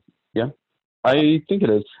 Yeah. I think it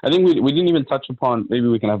is. I think we didn't even touch upon, maybe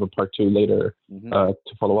we can have a part 2 later to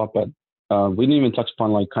follow up, but we didn't even touch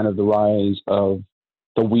upon like kind of the rise of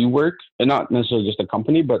the WeWork, and not necessarily just a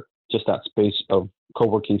company, but just that space of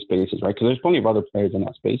co-working spaces, right? Because there's plenty of other players in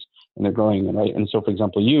that space and they're growing, right? And so, for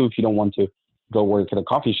example, if you don't want to go work at a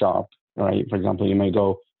coffee shop, right? For example, you may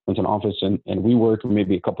go into an office and WeWork, or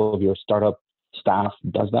maybe a couple of your startup staff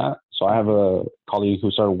does that. So I have a colleague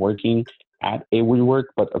who started working at a WeWork,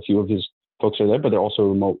 but a few of his folks are there, but they're also a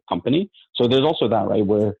remote company. So there's also that, right?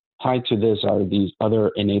 Where tied to this are these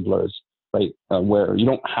other enablers, right? Where you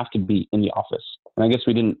don't have to be in the office. And I guess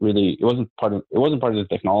it wasn't part of the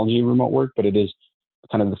technology of remote work, but it is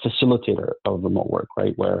kind of the facilitator of remote work,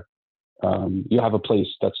 right? Where you have a place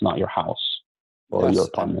that's not your house or your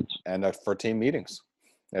apartment. And for team meetings,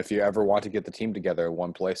 if you ever want to get the team together in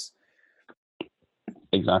one place.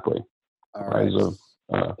 Exactly. All right.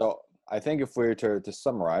 So I think if we were to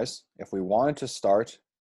summarize, if we wanted to start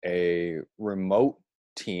a remote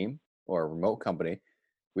team or a remote company,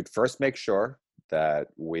 we'd first make sure that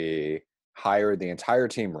we hire the entire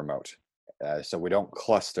team remote, so we don't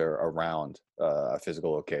cluster around a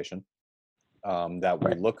physical location. That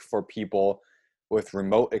we look for people with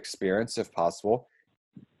remote experience if possible.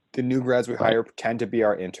 The new grads we hire tend to be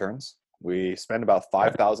our interns. We spend about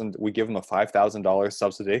 $5,000. We give them a $5,000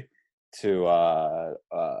 subsidy to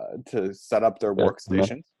set up their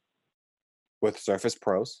workstations with Surface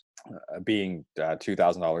Pros, being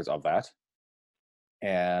 $2,000 of that.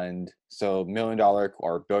 And so $1 million or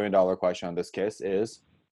 $1 billion question on this case is,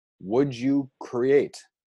 would you create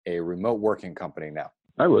a remote working company now?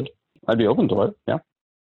 I would. I'd be open to it. Yeah.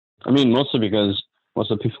 I mean, mostly because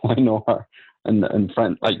most of the people I know are and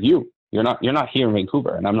friends like you. You're not here in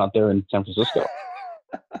Vancouver, and I'm not there in San Francisco.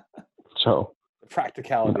 So the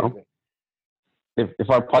practicality. If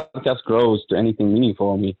our podcast grows to anything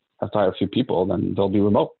meaningful and we have to hire a few people, then they'll be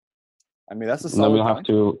remote. I mean, that's a solid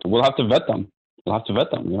point. We'll have to vet them. We'll have to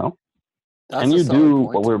vet them, That's Can you do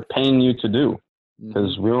what we're paying you to do?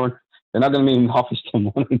 Because they're not going to be in the office to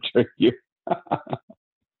monitor you.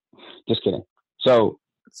 Just kidding. So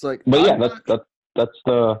it's like, but yeah, that's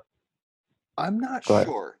the. I'm not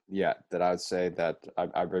sure yet that I would say that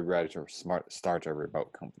I'd be ready to start a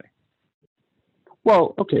remote company.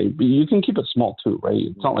 Well, okay, but you can keep it small too, right?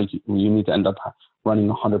 It's not like you need to end up running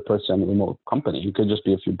a 100% remote company. You could just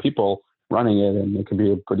be a few people running it, and it could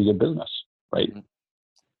be a pretty good business, right?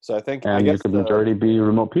 So I think, and you could majority be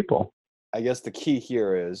remote people. I guess the key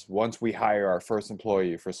here is once we hire our first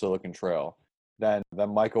employee for Silicon Trail, then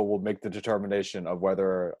Michael will make the determination of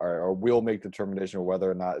whether, or we'll make the determination of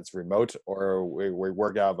whether or not it's remote or we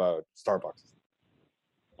work out of a Starbucks.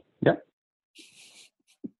 Yeah.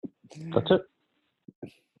 That's it.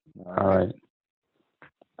 All right. I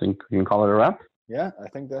think we can call it a wrap. Yeah, I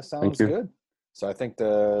think that sounds good. So I think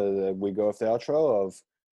we go with the outro of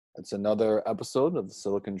it's another episode of the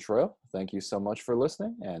Silicon Trail. Thank you so much for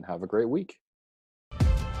listening and have a great week.